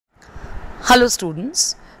Hello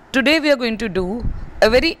students, today we are going to do a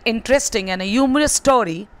very interesting and a humorous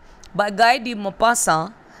story by Guy de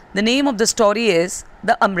Maupassant. The name of the story is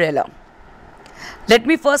The Umbrella. Let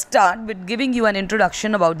me first start with giving you an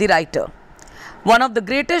introduction about the writer. One of the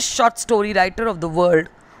greatest short story writer of the world,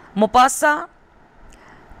 Maupassant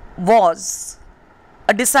was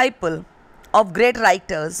a disciple of great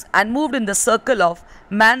writers and moved in the circle of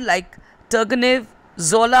men like Turgenev,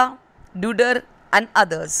 Zola, Diderot and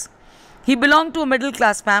others. He belonged to a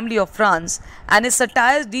middle-class family of France, and his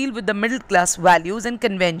satires deal with the middle-class values and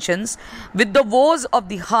conventions, with the woes of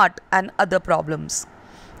the heart and other problems.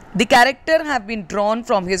 The character have been drawn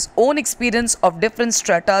from his own experience of different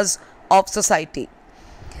stratas of society.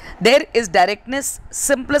 There is directness,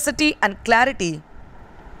 simplicity and clarity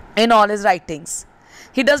in all his writings.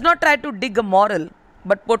 He does not try to dig a moral,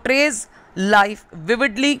 but portrays life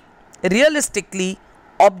vividly, realistically,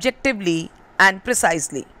 objectively and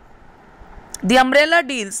precisely. The Umbrella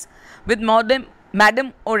deals with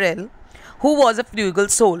Madame Aurel, who was a frugal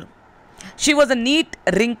soul. She was a neat,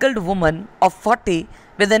 wrinkled woman of 40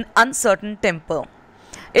 with an uncertain temper.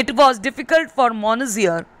 It was difficult for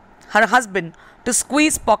Monsieur, her husband, to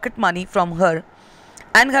squeeze pocket money from her,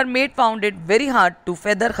 and her maid found it very hard to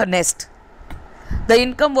feather her nest. The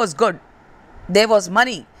income was good. There was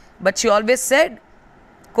money, but she always said,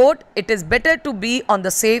 quote, "It is better to be on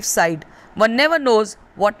the safe side. One never knows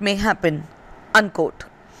what may happen." Unquote.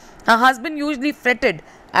 Her husband usually fretted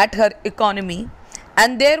at her economy,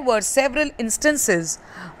 and there were several instances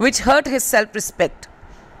which hurt his self-respect.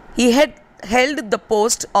 He had held the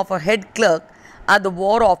post of a head clerk at the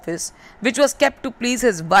War Office, which was kept to please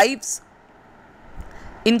his wife's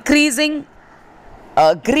increasing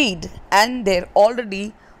greed and their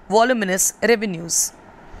already voluminous revenues.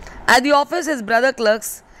 At the office, his brother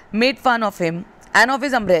clerks made fun of him and of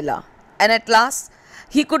his umbrella, and at last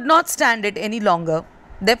he could not stand it any longer.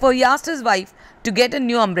 Therefore, he asked his wife to get a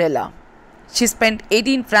new umbrella. She spent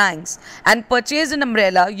 18 francs and purchased an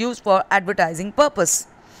umbrella used for advertising purpose.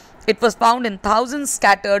 It was found in thousands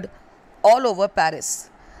scattered all over Paris.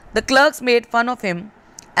 The clerks made fun of him,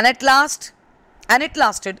 and it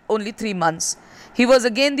lasted only 3 months. He was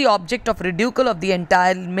again the object of ridicule of the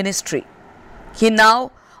entire ministry. He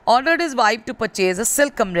now ordered his wife to purchase a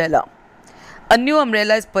silk umbrella. A new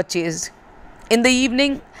umbrella is purchased. In the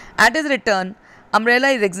evening, at his return, umbrella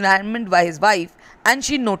is examined by his wife, and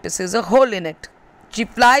she notices a hole in it. She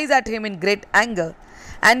flies at him in great anger,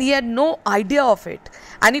 and he had no idea of it,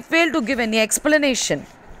 and he failed to give any explanation.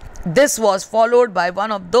 This was followed by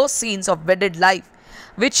one of those scenes of wedded life,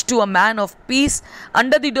 which to a man of peace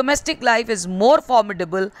under the domestic life is more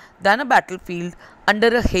formidable than a battlefield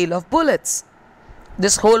under a hail of bullets.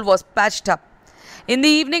 This hole was patched up. In the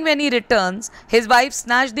evening when he returns, his wife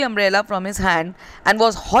snatched the umbrella from his hand and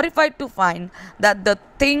was horrified to find that the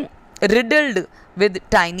thing riddled with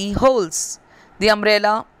tiny holes. The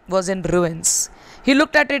umbrella was in ruins. He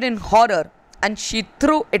looked at it in horror, and she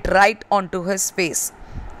threw it right onto his face.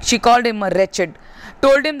 She called him a wretched,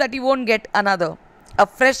 told him that he won't get another. A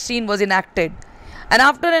fresh scene was enacted, and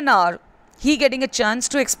after an hour, he, getting a chance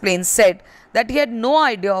to explain, said that he had no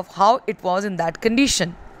idea of how it was in that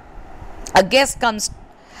condition. A guest comes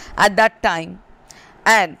at that time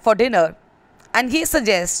and for dinner, and he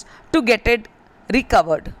suggests to get it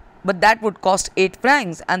recovered, but that would cost 8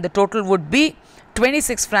 francs and the total would be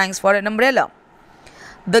 26 francs for an umbrella.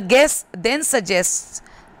 The guest then suggests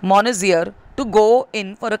Monsieur to go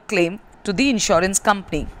in for a claim to the insurance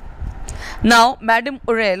company. Now, Madame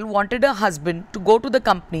Aurel wanted her husband to go to the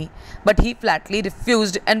company, but he flatly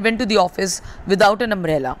refused and went to the office without an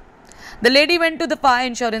umbrella. The lady went to the fire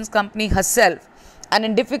insurance company herself and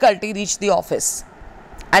in difficulty reached the office.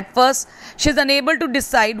 At first, she is unable to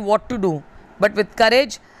decide what to do, but with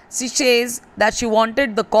courage, she says that she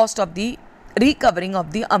wanted the cost of the recovering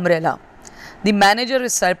of the umbrella. The manager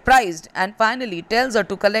is surprised and finally tells her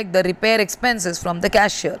to collect the repair expenses from the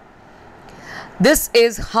cashier. This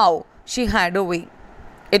is how she had her way.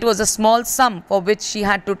 It was a small sum for which she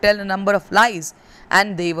had to tell a number of lies,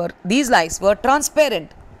 and these lies were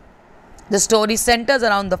transparent. The story centers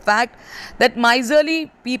around the fact that miserly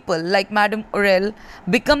people like Madame Aurel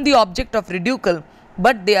become the object of ridicule,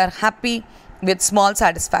 but they are happy with small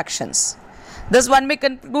satisfactions. Thus, one may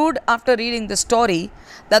conclude after reading the story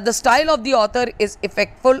that the style of the author is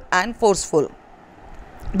effectful and forceful.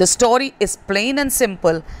 The story is plain and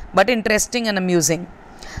simple, but interesting and amusing.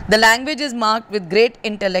 The language is marked with great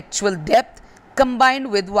intellectual depth combined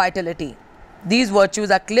with vitality. These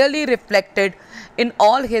virtues are clearly reflected in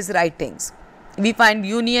all his writings. We find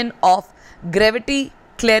union of gravity,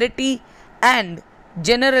 clarity and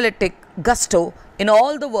generalitic gusto in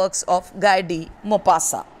all the works of Guy de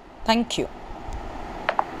Maupassant. Thank you.